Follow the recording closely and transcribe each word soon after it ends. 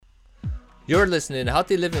You're listening to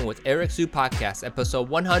Healthy Living with Eric Sue Podcast, episode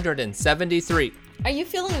 173. Are you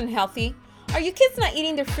feeling unhealthy? Are your kids not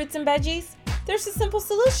eating their fruits and veggies? There's a simple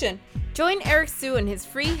solution. Join Eric Sue in his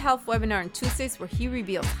free health webinar on Tuesdays where he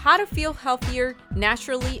reveals how to feel healthier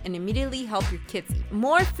naturally and immediately help your kids eat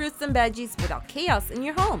more fruits and veggies without chaos in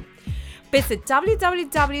your home. Visit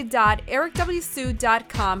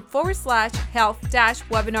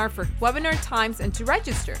www.ericwsue.com/health-webinar for webinar times and to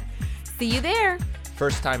register. See you there.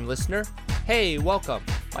 First-time listener, hey, welcome.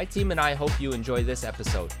 My team and I hope you enjoy this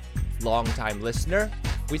episode. Long-time listener,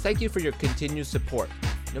 we thank you for your continued support.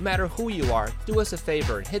 No matter who you are, do us a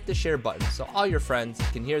favor and hit the share button so all your friends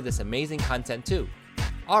can hear this amazing content too.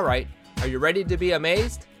 All right, are you ready to be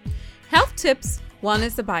amazed? Health tips,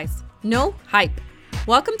 wellness advice, no hype.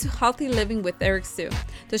 Welcome to Healthy Living with Eric Sue,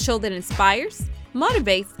 the show that inspires,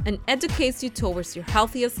 motivates, and educates you towards your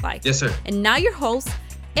healthiest life. Yes, sir. And now your host,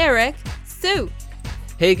 Eric Sue.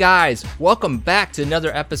 Hey guys, welcome back to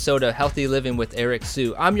another episode of Healthy Living with Eric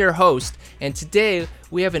Sue. I'm your host, and today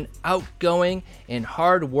we have an outgoing and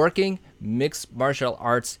hard-working mixed martial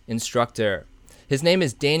arts instructor. His name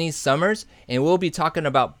is Danny Summers, and we'll be talking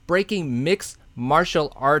about breaking mixed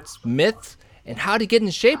martial arts myths and how to get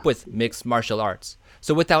in shape with mixed martial arts.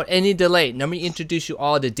 So without any delay, let me introduce you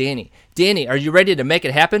all to Danny. Danny, are you ready to make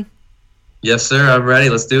it happen? Yes, sir. I'm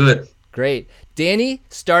ready. Let's do it. Great. Danny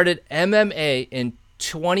started MMA in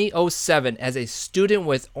 2007 as a student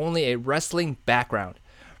with only a wrestling background.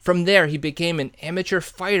 From there, he became an amateur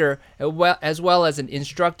fighter as well as an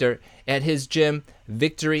instructor at his gym,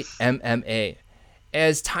 Victory MMA.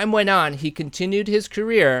 As time went on, he continued his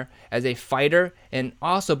career as a fighter and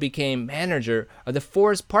also became manager of the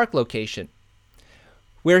Forest Park location,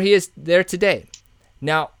 where he is there today.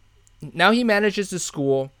 Now he manages the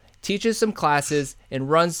school, teaches some classes, and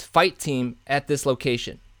runs fight team at this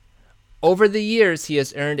location. Over the years, he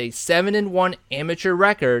has earned a 7-1 amateur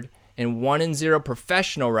record and 1-0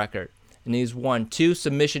 professional record, and he's won 2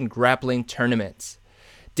 submission grappling tournaments.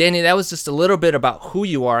 Danny, that was just a little bit about who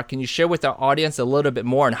you are. Can you share with our audience a little bit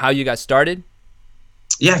more on how you got started?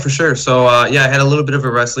 Yeah, for sure. So, I had a little bit of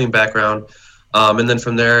a wrestling background, and then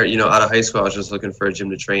from there, out of high school, I was just looking for a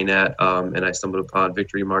gym to train at, and I stumbled upon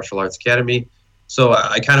Victory Martial Arts Academy. So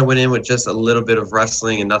I kind of went in with just a little bit of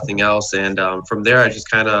wrestling and nothing else, and from there, I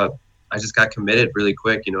just got committed really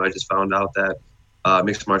quick. I just found out that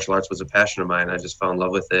mixed martial arts was a passion of mine. I just fell in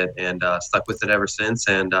love with it and stuck with it ever since.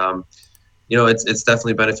 And, it's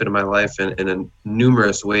definitely benefited my life in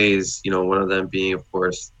numerous ways, one of them being, of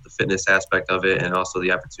course, the fitness aspect of it and also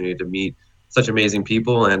the opportunity to meet such amazing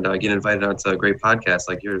people and get invited onto a great podcast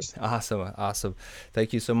like yours. Awesome.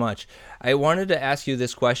 Thank you so much. I wanted to ask you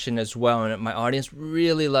this question as well, and my audience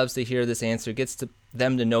really loves to hear this answer. It gets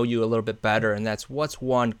them to know you a little bit better, and that's what's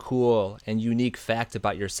one cool and unique fact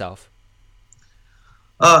about yourself?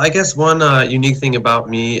 I guess one unique thing about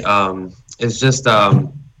me is just I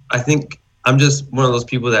think I'm just one of those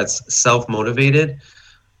people that's self-motivated.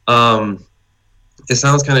 It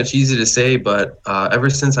sounds kind of cheesy to say, but ever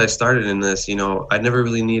since I started in this, I never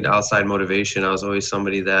really need outside motivation. I was always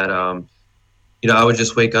somebody that, I would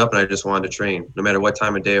just wake up and I just wanted to train. No matter what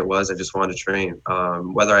time of day it was, I just wanted to train.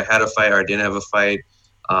 Whether I had a fight or I didn't have a fight,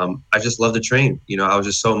 I just loved to train. I was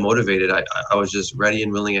just so motivated. I was just ready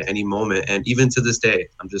and willing at any moment. And even to this day,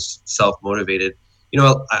 I'm just self-motivated.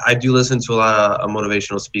 I do listen to a lot of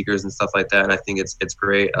motivational speakers and stuff like that, and I think it's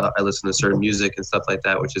great. I listen to certain music and stuff like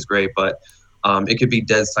that, which is great. But it could be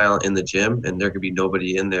dead silent in the gym, and there could be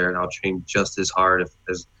nobody in there, and I'll train just as hard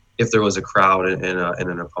as if there was a crowd and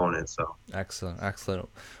an opponent. So excellent.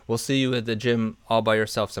 We'll see you at the gym all by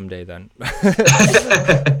yourself someday then.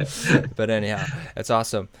 But anyhow, that's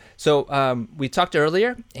awesome. So we talked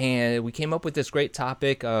earlier, and we came up with this great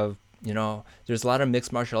topic of, there's a lot of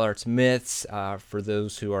mixed martial arts myths for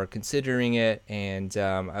those who are considering it, and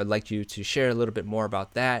I'd like you to share a little bit more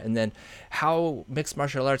about that, and then how mixed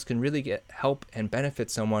martial arts can really help and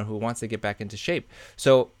benefit someone who wants to get back into shape.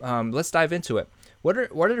 So let's dive into it. What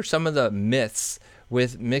are some of the myths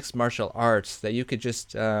with mixed martial arts that you could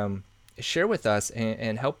just share with us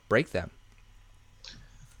and help break them?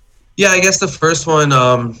 Yeah, I guess the first one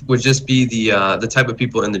would just be the type of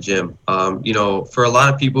people in the gym. For a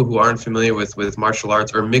lot of people who aren't familiar with martial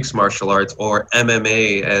arts or mixed martial arts or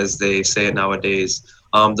MMA, as they say it nowadays,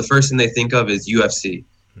 the first thing they think of is UFC.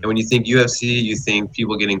 And when you think UFC, you think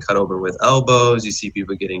people getting cut open with elbows. You see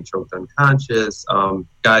people getting choked unconscious,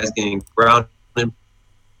 guys getting ground and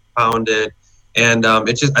pounded. And I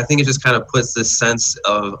think it just kind of puts this sense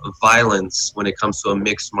of violence when it comes to a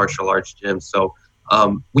mixed martial arts gym. So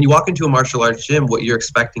When you walk into a martial arts gym, what you're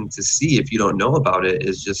expecting to see, if you don't know about it,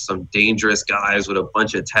 is just some dangerous guys with a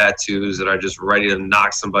bunch of tattoos that are just ready to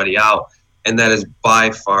knock somebody out. And that is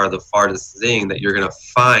by far the farthest thing that you're going to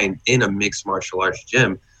find in a mixed martial arts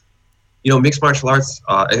gym. Mixed martial arts,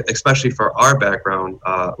 especially for our background,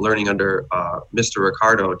 learning under Mr.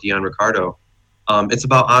 Ricardo, Dion Ricardo, it's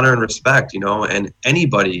about honor and respect, and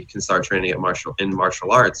anybody can start training in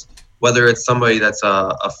martial arts, whether it's somebody that's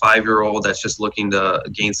a 5-year-old that's just looking to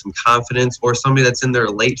gain some confidence, or somebody that's in their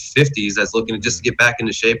late 50s that's looking to just get back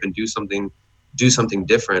into shape and do something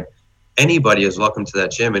different. Anybody is welcome to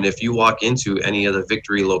that gym. And if you walk into any of the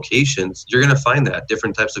Victory locations, you're going to find that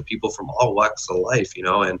different types of people from all walks of life,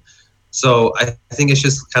 and so I think it's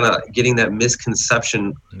just kind of getting that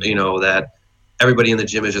misconception, that everybody in the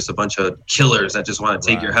gym is just a bunch of killers that just want to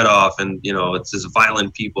take your head off, and it's just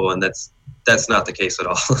violent people, and that's not the case at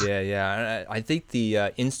all. Yeah. I think the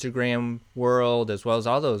Instagram world, as well as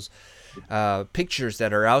all those pictures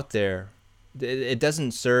that are out there, it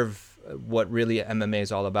doesn't serve what really MMA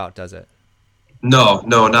is all about, does it? No,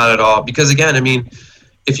 not at all. Because again,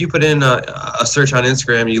 if you put in a search on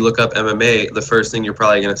Instagram and you look up MMA, the first thing you're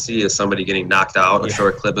probably going to see is somebody getting knocked out, a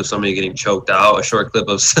short clip of somebody getting choked out, a short clip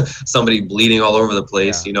of somebody bleeding all over the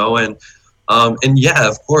place, and yeah,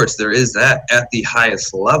 of course, there is that at the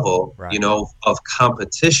highest level, of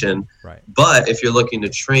competition. Right. But if you're looking to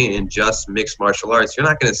train in just mixed martial arts, you're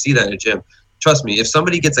not going to see that in a gym. Trust me, if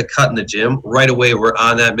somebody gets a cut in the gym, right away we're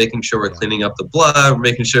on that, making sure we're cleaning up the blood, we're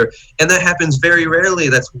making sure, and that happens very rarely.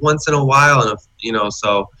 That's once in a while, and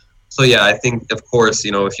so yeah, I think, of course,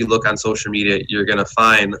 if you look on social media, you're gonna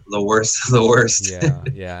find the worst of the worst.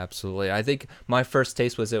 Yeah, absolutely. I think my first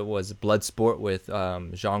taste was Bloodsport with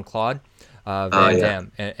Jean-Claude Van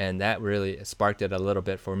Damme, and that really sparked it a little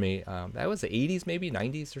bit for me. That was the 80s, maybe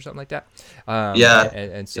 90s or something like that.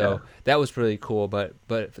 And so that was really cool, but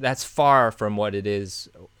that's far from what it is.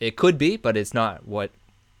 It could be, but it's not what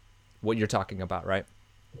you're talking about, right?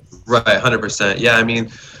 Right, 100%. Yeah,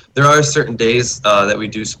 there are certain days that we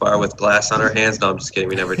do spar with glass on our hands. No, I'm just kidding.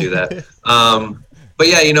 We never do that. But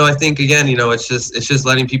yeah, I think again, it's just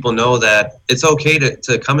letting people know that it's okay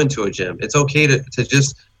to come into a gym. It's okay to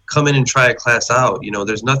just come in and try a class out.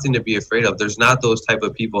 There's nothing to be afraid of. There's not those type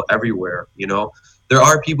of people everywhere. There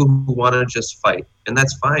are people who want to just fight, and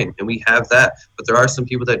that's fine. And we have that. But there are some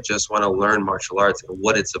people that just want to learn martial arts and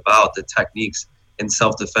what it's about, the techniques and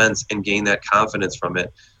self-defense, and gain that confidence from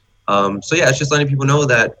it. So yeah, it's just letting people know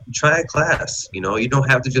that try a class. You don't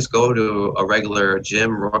have to just go to a regular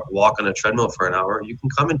gym, walk on a treadmill for an hour. You can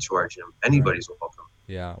come into our gym. Anybody's welcome.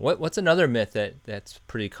 Yeah. What's another myth that's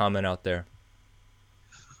pretty common out there?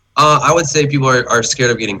 I would say people are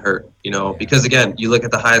scared of getting hurt, because again, you look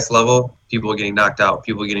at the highest level, people are getting knocked out,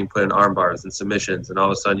 people getting put in arm bars and submissions, and all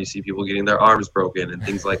of a sudden you see people getting their arms broken and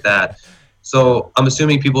things like that. So I'm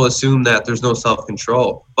assuming people assume that there's no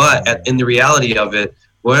self-control, but in the reality of it,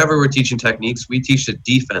 whenever we're teaching techniques, we teach the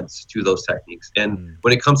defense to those techniques. And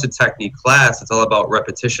when it comes to technique class, it's all about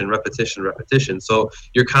repetition. So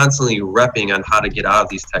you're constantly repping on how to get out of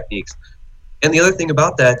these techniques. And the other thing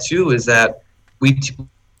about that too is that we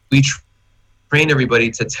train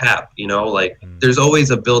everybody to tap, there's always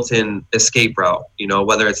a built-in escape route,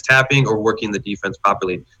 whether it's tapping or working the defense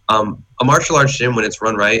properly. A martial arts gym, when it's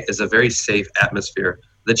run right, is a very safe atmosphere.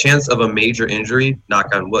 The chance of a major injury,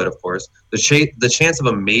 knock on wood, of course, the chance of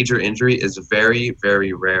a major injury is very,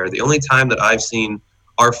 very rare. The only time that I've seen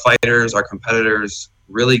our fighters, our competitors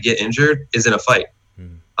really get injured is in a fight.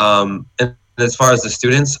 And as far as the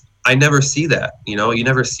students, I never see that. You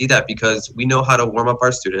never see that because we know how to warm up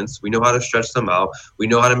our students. We know how to stretch them out. We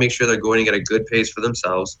know how to make sure they're going at a good pace for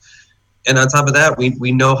themselves. And on top of that,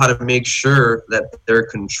 we know how to make sure that they're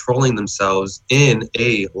controlling themselves in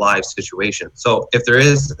a live situation. So if there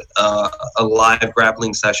is a live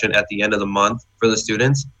grappling session at the end of the month for the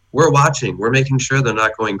students, we're watching. We're making sure they're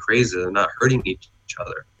not going crazy. They're not hurting each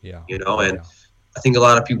other. I think a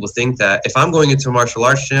lot of people think that if I'm going into a martial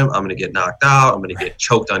arts gym, I'm going to get knocked out. I'm going to get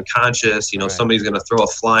choked unconscious. Somebody's going to throw a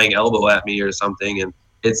flying elbow at me or something. And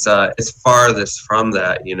it's farthest from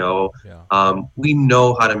that. We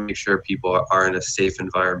know how to make sure people are in a safe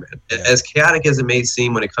environment. As chaotic as it may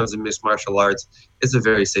seem when it comes to mixed martial arts, it's a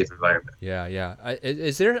very safe environment.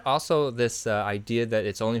 Is there also this idea that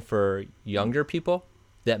it's only for younger people?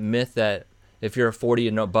 That myth that if you're 40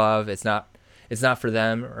 and above, it's not for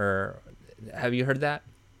them, or have you heard that?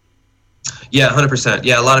 Yeah, 100%.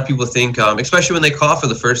 Yeah, a lot of people think, especially when they call for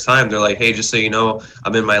the first time, they're like, hey, just so you know,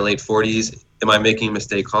 I'm in my late 40s. Am I making a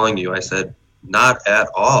mistake calling you? I said, not at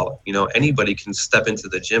all. Anybody can step into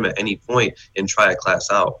the gym at any point and try a class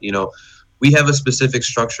out. we have a specific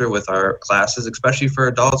structure with our classes, especially for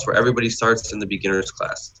adults, where everybody starts in the beginner's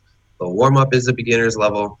class. The warm-up is the beginner's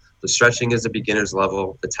level, the stretching is the beginner's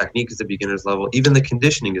level, the technique is the beginner's level, even the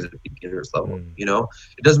conditioning is the beginner's level. You know,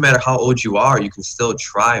 it doesn't matter how old you are, you can still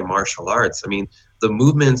try martial arts. I mean, the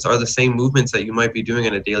movements are the same movements that you might be doing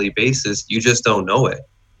on a daily basis, you just don't know it.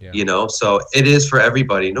 You know, so it is for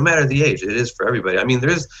everybody, no matter the age. It is for everybody. I mean,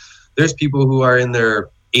 there's people who are in their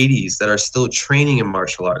 80s that are still training in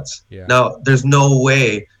martial arts. Now, there's no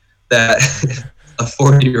way that a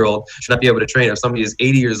 40-year-old should not be able to train if somebody is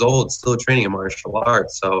 80 years old still training in martial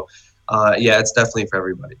arts. So yeah, it's definitely for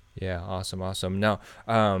everybody. Yeah, awesome. Now,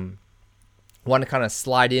 want to kind of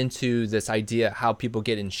slide into this idea how people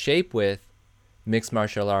get in shape with mixed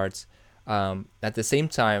martial arts. At the same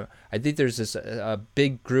time, I think there's this a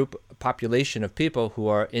big group population of people who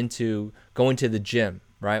are into going to the gym,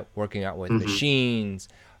 right? Working out with machines,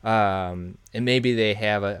 and maybe they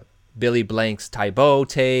have a Billy Blank's Taebo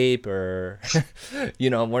tape or, you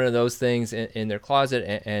know, one of those things in their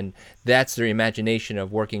closet, and that's their imagination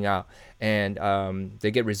of working out, and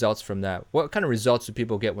they get results from that. What kind of results do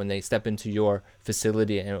people get when they step into your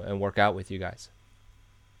facility and work out with you guys?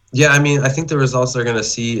 Yeah, I mean, I think the results they're going to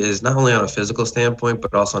see is not only on a physical standpoint,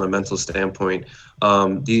 but also on a mental standpoint.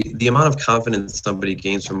 The amount of confidence somebody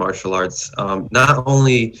gains from martial arts, not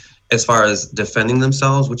only as far as defending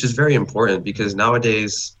themselves, which is very important because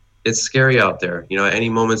nowadays it's scary out there. You know, at any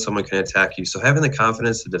moment someone can attack you. So having the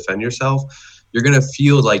confidence to defend yourself, you're going to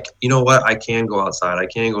feel like, you know what, I can go outside, I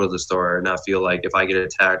can go to the store and not feel like if I get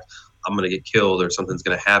attacked, I'm going to get killed or something's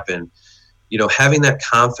going to happen. You know, having that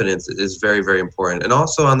confidence is very, very important. And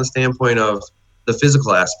also on the standpoint of the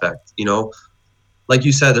physical aspect, you know, like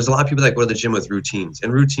you said, there's a lot of people that go to the gym with routines.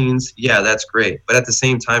 And routines, yeah, that's great. But at the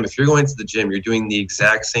same time, if you're going to the gym, you're doing the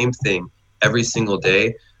exact same thing every single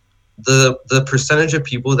day. The percentage of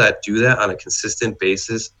people that do that on a consistent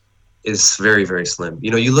basis is very, very slim.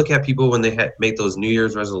 You know, you look at people when they make those New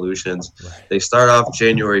Year's resolutions, they start off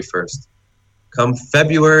January 1st. Come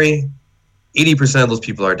February, 80% of those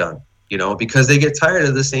people are done. You know, because they get tired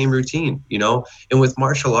of the same routine, you know. And with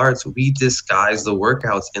martial arts, we disguise the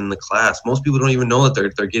workouts in the class. Most people don't even know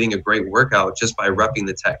that they're getting a great workout just by repping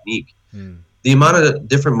the technique. The amount of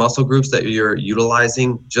different muscle groups that you're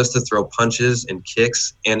utilizing just to throw punches and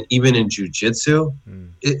kicks, and even in jiu-jitsu,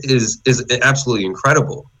 is absolutely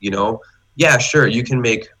incredible, you know. Yeah, sure, you can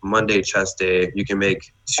make Monday chest day, you can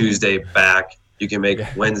make Tuesday back, you can make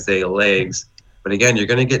Wednesday legs, but again, you're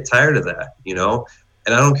going to get tired of that, you know.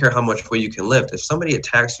 And I don't care how much weight you can lift. If somebody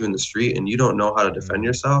attacks you in the street and you don't know how to defend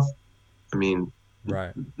yourself, I mean,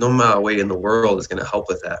 no amount of weight in the world is going to help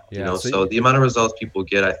with that. You know, so the amount of results people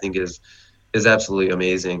get, I think, is absolutely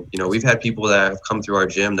amazing. You know, we've had people that have come through our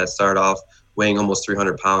gym that start off weighing almost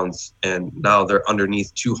 300 pounds, and now they're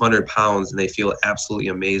underneath 200 pounds, and they feel absolutely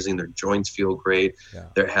amazing. Their joints feel great.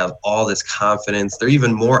 They have all this confidence. They're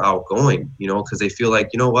even more outgoing, you know, because they feel like,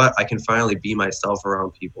 you know what, I can finally be myself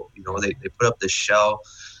around people. You know, they put up this shell,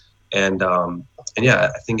 and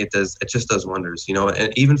yeah, I think it just does wonders, you know.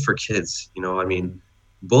 And even for kids, you know, I mean,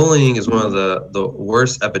 bullying is one of the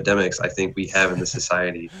worst epidemics I think we have in the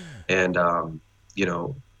society. And you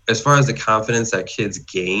know, as far as the confidence that kids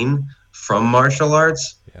gain from martial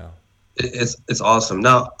arts, it's awesome.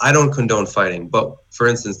 Now, I don't condone fighting, but for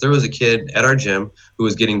instance, there was a kid at our gym who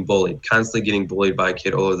was getting bullied, constantly getting bullied by a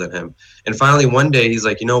kid older than him. And finally, one day, he's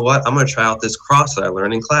like, you know what? I'm going to try out this cross that I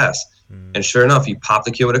learned in class. And sure enough, he popped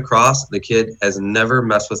the kid with a cross. The kid has never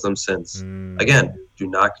messed with them since. Again, do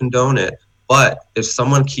not condone it. But if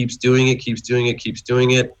someone keeps doing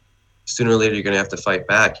it, sooner or later you're going to have to fight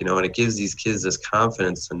back, you know. And it gives these kids this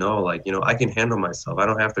confidence to know, like, you know, I can handle myself. I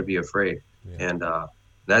don't have to be afraid. And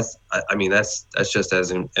that's just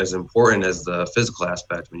as important as the physical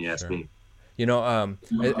aspect when you ask me. You know,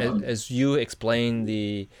 as you explain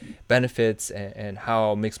the benefits and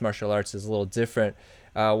how mixed martial arts is a little different,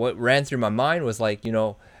 what ran through my mind was like, you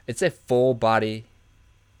know, it's a full body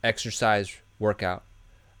exercise workout.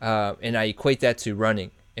 And I equate that to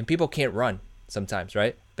running. And people can't run sometimes,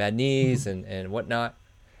 right? Bad knees and whatnot.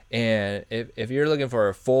 And if you're looking for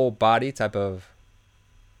a full body type of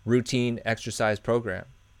routine exercise program,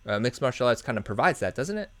 mixed martial arts kind of provides that,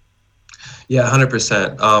 doesn't it? Yeah,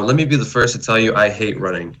 100%. Let me be the first to tell you, I hate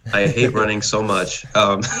running. I hate running so much.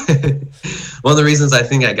 One of the reasons I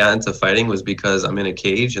think I got into fighting was because I'm in a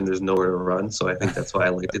cage and there's nowhere to run. So I think that's why I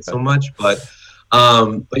liked it so much. But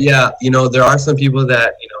yeah, you know, there are some people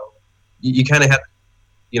that, you know, you kind of have,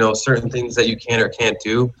 you know, certain things that you can or can't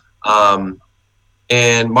do.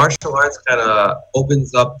 And martial arts kind of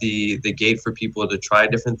opens up the gate for people to try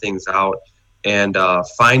different things out and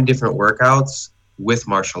find different workouts with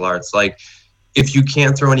martial arts. Like, if you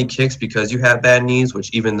can't throw any kicks because you have bad knees,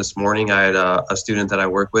 which even this morning I had a student that I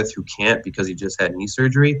work with who can't because he just had knee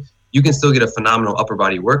surgery, you can still get a phenomenal upper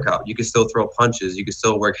body workout. You can still throw punches. You can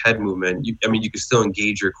still work head movement. You can still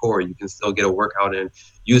engage your core. You can still get a workout in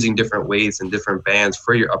using different weights and different bands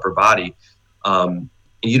for your upper body. And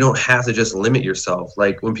you don't have to just limit yourself.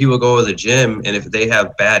 Like, when people go to the gym and if they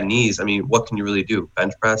have bad knees, I mean, what can you really do?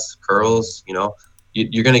 Bench press, curls,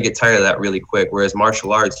 you're going to get tired of that really quick. Whereas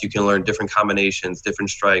martial arts, you can learn different combinations, different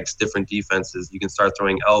strikes, different defenses. You can start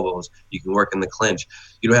throwing elbows. You can work in the clinch.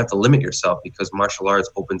 You don't have to limit yourself because martial arts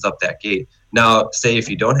opens up that gate. Now, say if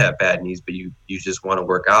you don't have bad knees, but you just want to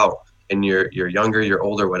work out and you're younger, you're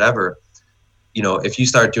older, whatever, if you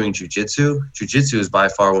start doing jujitsu is by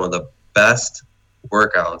far one of the best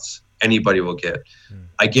workouts anybody will get.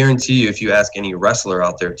 I guarantee you, if you ask any wrestler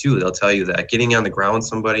out there too, they'll tell you that getting on the ground with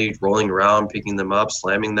somebody, rolling around, picking them up,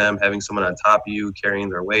 slamming them, having someone on top of you, carrying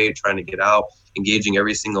their weight, trying to get out, engaging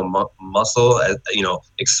every single muscle,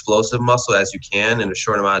 explosive muscle as you can in a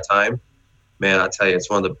short amount of time. Man, I tell you, it's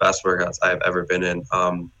one of the best workouts I've ever been in.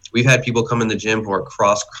 We've had people come in the gym who are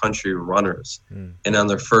cross-country runners, and on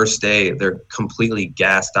their first day, they're completely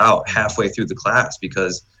gassed out halfway through the class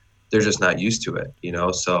because they're just not used to it,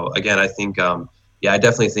 So again, I think, I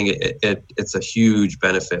definitely think it's a huge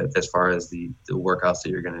benefit as far as the workouts that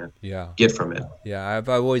you're going to get from it. Yeah, I've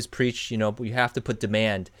always preached, you have to put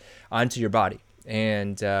demand onto your body,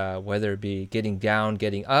 and whether it be getting down,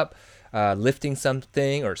 getting up, lifting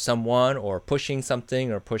something or someone, or pushing something,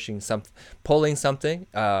 or pulling something.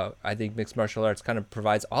 I think mixed martial arts kind of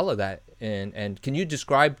provides all of that. And can you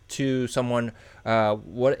describe to someone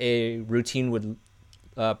what a routine would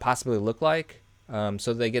possibly look like,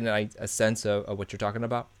 so they get a sense of what you're talking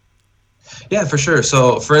about? Yeah, for sure.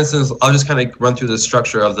 So for instance, I'll just kind of run through the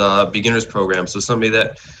structure of the beginners program. So somebody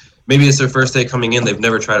that maybe it's their first day coming in, they've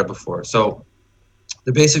never tried it before. So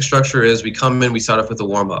the basic structure is we come in, we start off with a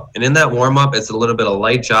warm-up. And in that warm-up, it's a little bit of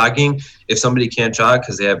light jogging. If somebody can't jog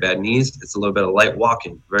because they have bad knees, it's a little bit of light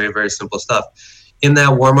walking. Very, very simple stuff. In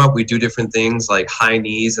that warm-up, we do different things like high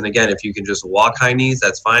knees. And again, if you can just walk high knees,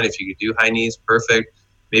 that's fine. If you can do high knees, perfect.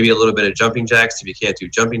 Maybe a little bit of jumping jacks. If you can't do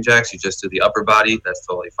jumping jacks, you just do the upper body. That's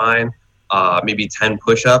totally fine. Maybe 10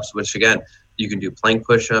 push-ups, which again, you can do plank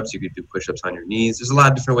push-ups. You could do push-ups on your knees. There's a lot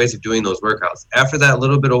of different ways of doing those workouts. After that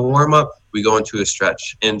little bit of warm-up, we go into a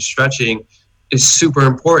stretch. And stretching is super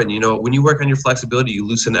important. When you work on your flexibility, you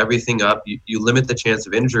loosen everything up. You limit the chance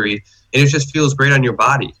of injury. And it just feels great on your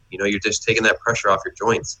body. You're just taking that pressure off your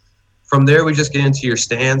joints. From there, we just get into your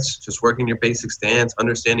stance, just working your basic stance,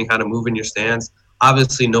 understanding how to move in your stance.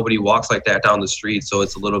 Obviously, nobody walks like that down the street, so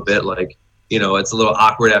it's a little bit like, it's a little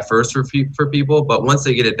awkward at first for people, but once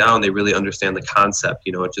they get it down, they really understand the concept,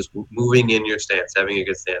 it's just moving in your stance, having a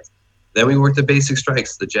good stance. Then we work the basic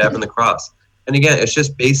strikes, the jab and the cross. And again, it's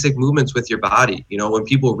just basic movements with your body. When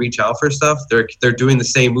people reach out for stuff, they're doing the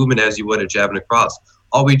same movement as you would a jab and a cross.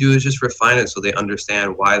 All we do is just refine it so they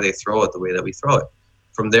understand why they throw it the way that we throw it.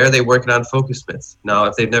 From there, they work it on focus mitts. Now,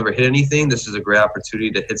 if they've never hit anything, this is a great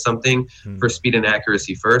opportunity to hit something for speed and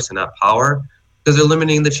accuracy first and not power, because they're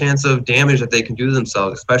limiting the chance of damage that they can do to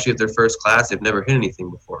themselves, especially if they're first class, they've never hit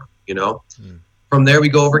anything before, From there, we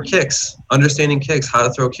go over kicks, understanding kicks, how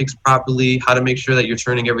to throw kicks properly, how to make sure that you're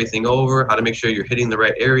turning everything over, how to make sure you're hitting the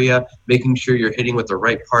right area, making sure you're hitting with the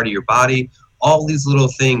right part of your body. All these little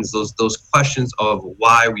things, those questions of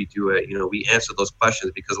why we do it, we answer those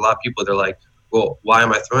questions because a lot of people, they're like, well, why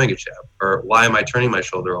am I throwing a jab? Or why am I turning my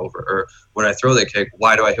shoulder over? Or when I throw the kick,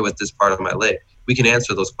 why do I hit with this part of my leg? We can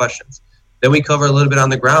answer those questions. Then we cover a little bit on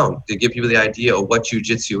the ground to give people the idea of what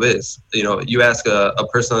jiu-jitsu is. You ask a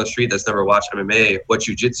person on the street that's never watched MMA what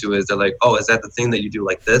jiu-jitsu is, they're like, oh, is that the thing that you do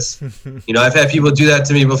like this? I've had people do that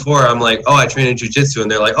to me before. I'm like, oh, I train in jiu-jitsu. And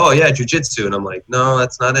they're like, oh, yeah, jiu-jitsu. And I'm like, no,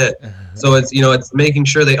 that's not it. So it's, it's making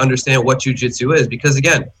sure they understand what jiu-jitsu is. Because,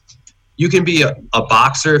 again, you can be a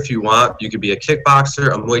boxer if you want. You could be a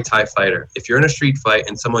kickboxer, a Muay Thai fighter. If you're in a street fight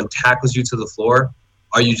and someone tackles you to the floor,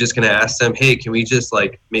 are you just going to ask them, hey, can we just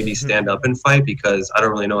maybe stand up and fight because I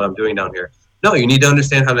don't really know what I'm doing down here? No, you need to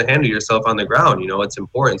understand how to handle yourself on the ground. It's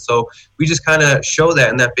important. So we just kind of show that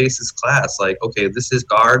in that basics class. Like, okay, this is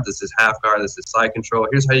guard, this is half guard, this is side control.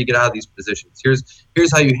 Here's how you get out of these positions.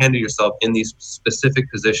 Here's how you handle yourself in these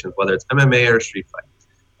specific positions, whether it's MMA or a street fight.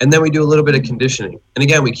 And then we do a little bit of conditioning. And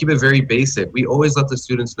again, we keep it very basic. We always let the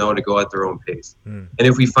students know to go at their own pace. And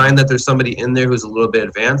if we find that there's somebody in there who's a little bit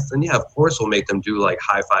advanced, then yeah, of course we'll make them do like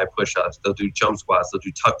high five push-ups. They'll do jump squats. They'll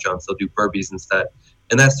do tuck jumps. They'll do burpees instead.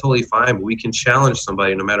 And that's totally fine. But we can challenge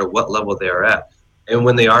somebody no matter what level they are at. And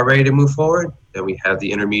when they are ready to move forward, then we have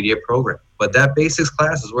the intermediate program. But that basics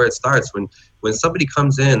class is where it starts. When somebody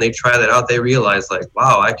comes in, they try that out, they realize like,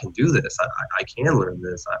 wow, I can do this. I can learn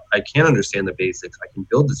this. I can understand the basics. I can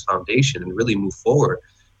build this foundation and really move forward.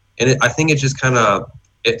 And I think it just kind of,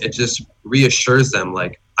 it just reassures them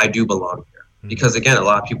like, I do belong here. Because again, a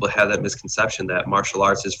lot of people have that misconception that martial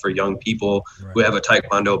arts is for young people who have a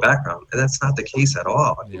Taekwondo background. And that's not the case at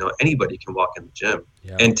all. You know, anybody can walk in the gym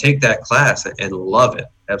and take that class and love it.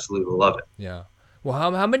 Absolutely love it. Yeah. Well,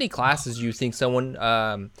 how many classes do you think someone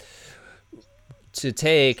to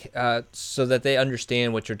take so that they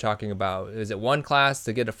understand what you're talking about? Is it one class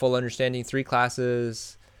to get a full understanding, 3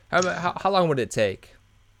 classes? How long would it take?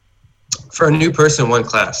 For a new person, 1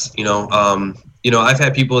 class, you know, I've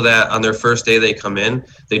had people that on their first day they come in,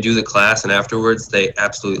 they do the class, and afterwards they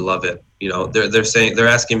absolutely love it. You know, they're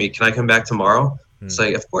asking me, can I come back tomorrow? It's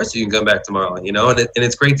like, of course you can come back tomorrow, you know, and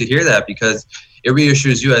it's great to hear that because it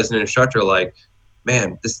reassures you as an instructor, like,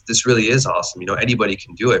 man, this really is awesome. You know, anybody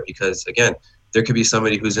can do it because again, there could be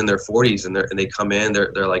somebody who's in their 40s and they come in,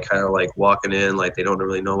 they're like kind of like walking in, like they don't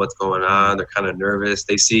really know what's going on. They're kind of nervous.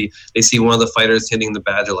 They see one of the fighters hitting the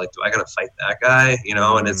badge. They're like, do I got to fight that guy? You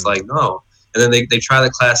know, and it's like, no. And then they try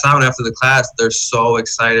the class out, and after the class, they're so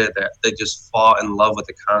excited that they just fall in love with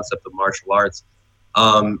the concept of martial arts.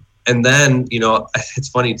 And then, you know, it's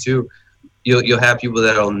funny too, you'll have people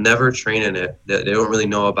that will never train in it, that they don't really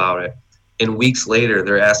know about it. And weeks later,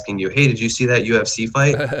 they're asking you, hey, did you see that UFC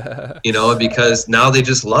fight? You know, because now they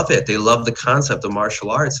just love it. They love the concept of martial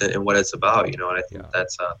arts and what it's about, you know, and I think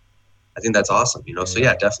that's awesome, you know. So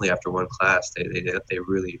yeah, definitely after 1 class, they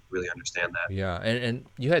really, really understand that. Yeah, and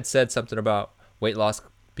you had said something about weight loss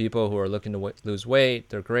people who are looking to lose weight.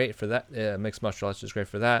 They're great for that. Mixed martial arts is great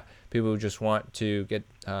for that. People who just want to get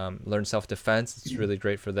learn self-defense, it's really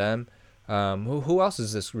great for them. Who else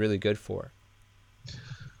is this really good for?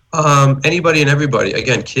 Anybody and everybody.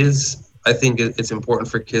 Again, kids, I think it's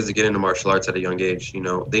important for kids to get into martial arts at a young age. You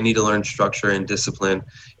know, they need to learn structure and discipline,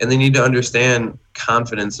 and they need to understand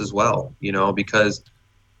confidence as well, you know, because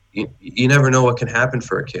you never know what can happen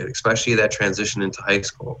for a kid, especially that transition into high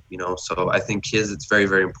school, you know. So I think kids, it's very,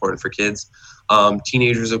 very important for kids.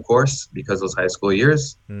 Teenagers, of course, because those high school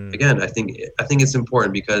years. Again, I think it's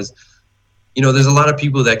important because, you know, there's a lot of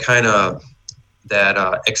people that kind of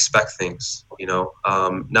expect things, you know.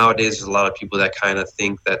 Nowadays there's a lot of people that kind of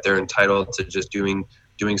think that they're entitled to just doing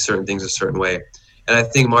certain things a certain way, and I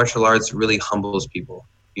think martial arts really humbles people,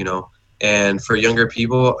 you know. And for younger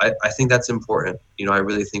people, I think that's important, you know. I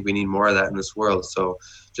really think we need more of that in this world. So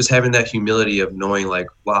just having that humility of knowing like,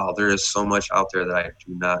 wow, there is so much out there that I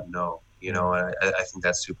do not know, you know, and I think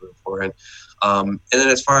that's super important. And then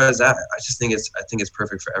as far as that, I think it's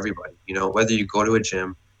perfect for everybody, you know, whether you go to a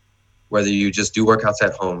gym, whether you just do workouts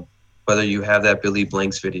at home, whether you have that Billy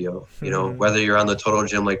Blanks video, you know, whether you're on the Total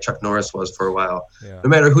Gym like Chuck Norris was for a while, no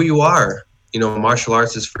matter who you are, you know, martial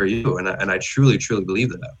arts is for you. And I truly, truly believe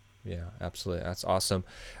that. Yeah, absolutely. That's awesome.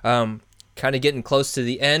 Kind of getting close to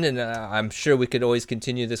the end, and I'm sure we could always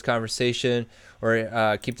continue this conversation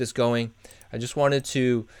or keep this going. I just wanted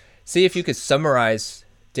to see if you could summarize,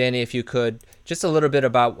 Danny, if you could, just a little bit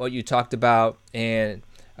about what you talked about, and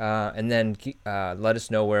then let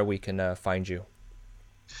us know where we can find you.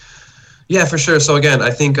 Yeah, for sure. So again, I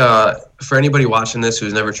think for anybody watching this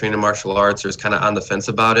who's never trained in martial arts or is kind of on the fence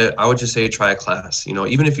about it, I would just say try a class. You know,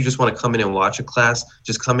 even if you just want to come in and watch a class,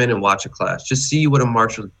 just come in and watch a class. Just see what a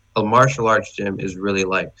martial arts gym is really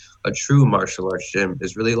like. A true martial arts gym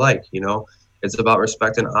is really like, you know. It's about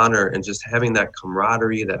respect and honor and just having that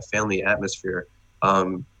camaraderie, that family atmosphere,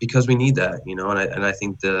 because we need that, you know, and I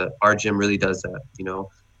think our gym really does that, you know.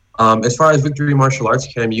 As far as Victory Martial Arts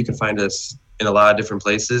Academy, you can find us in a lot of different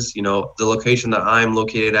places. You know, the location that I'm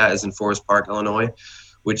located at is in Forest Park, Illinois,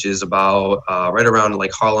 which is about right around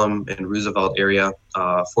like Harlem and Roosevelt area,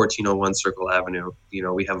 1401 Circle Avenue. You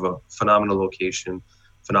know, we have a phenomenal location,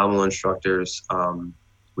 phenomenal instructors.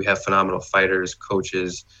 We have phenomenal fighters,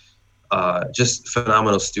 coaches, just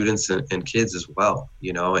phenomenal students and kids as well,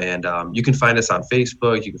 you know. And you can find us on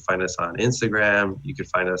Facebook, you can find us on Instagram, you can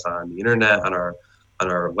find us on the internet, on our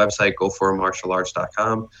website,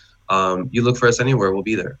 goformartialarts.com. You look for us anywhere, we'll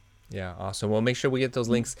be there. Yeah, awesome. We'll make sure we get those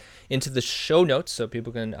links into the show notes so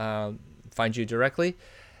people can find you directly.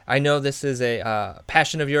 I know this is a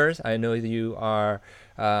passion of yours. I know you are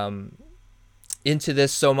into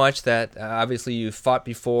this so much that obviously you fought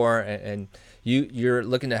before, and you're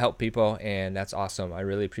looking to help people, and that's awesome. I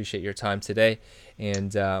really appreciate your time today,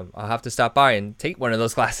 and I'll have to stop by and take one of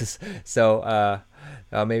those classes. So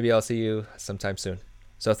maybe I'll see you sometime soon.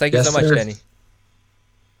 So thank you so much, Danny.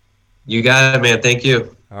 You got it, man. Thank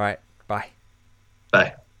you. All right. Bye.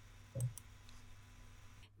 Bye.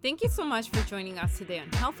 Thank you so much for joining us today on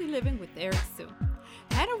Healthy Living with Eric Sue.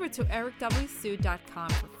 Head over to ericwsue.com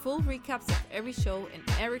for full recaps of every show and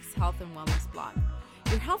Eric's health and wellness blog.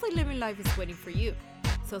 Your healthy living life is waiting for you.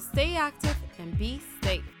 So stay active and be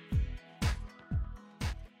safe.